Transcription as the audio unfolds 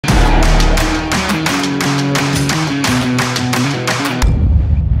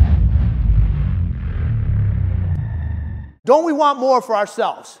Don't we want more for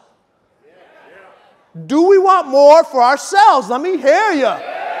ourselves? Do we want more for ourselves? Let me hear you.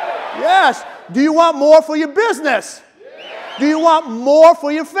 Yes. Do you want more for your business? Do you want more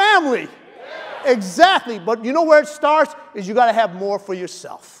for your family? Exactly. But you know where it starts? Is you got to have more for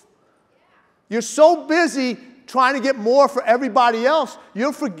yourself. You're so busy trying to get more for everybody else,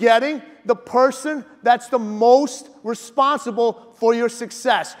 you're forgetting the person that's the most responsible for your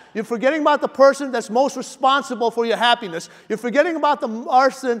success. You're forgetting about the person that's most responsible for your happiness. You're forgetting about the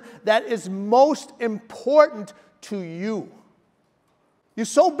person that is most important to you. You're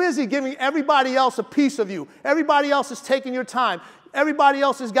so busy giving everybody else a piece of you. Everybody else is taking your time. Everybody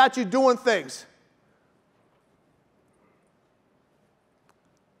else has got you doing things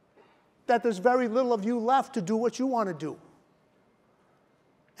that there's very little of you left to do what you want to do.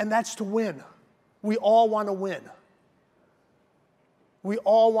 And that's to win. We all want to win. We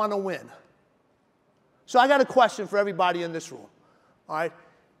all want to win. So I got a question for everybody in this room. All right?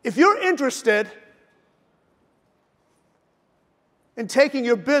 If you're interested in taking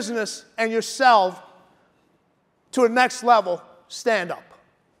your business and yourself to a next level, stand up.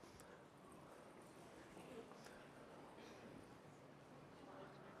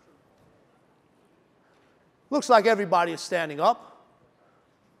 Looks like everybody is standing up.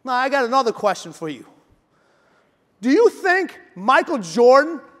 Now, I got another question for you. Do you think Michael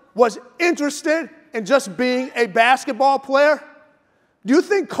Jordan was interested in just being a basketball player? Do you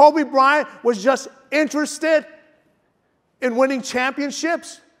think Kobe Bryant was just interested in winning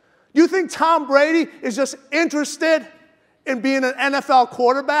championships? Do you think Tom Brady is just interested in being an NFL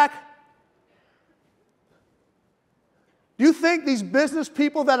quarterback? Do you think these business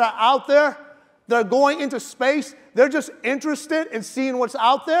people that are out there that are going into space, they're just interested in seeing what's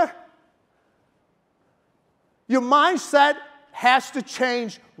out there? Your mindset has to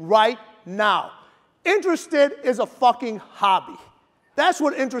change right now. Interested is a fucking hobby. That's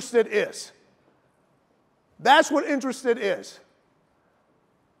what interested is. That's what interested is.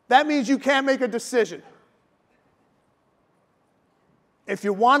 That means you can't make a decision. If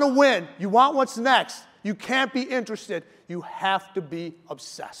you want to win, you want what's next, you can't be interested. You have to be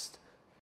obsessed.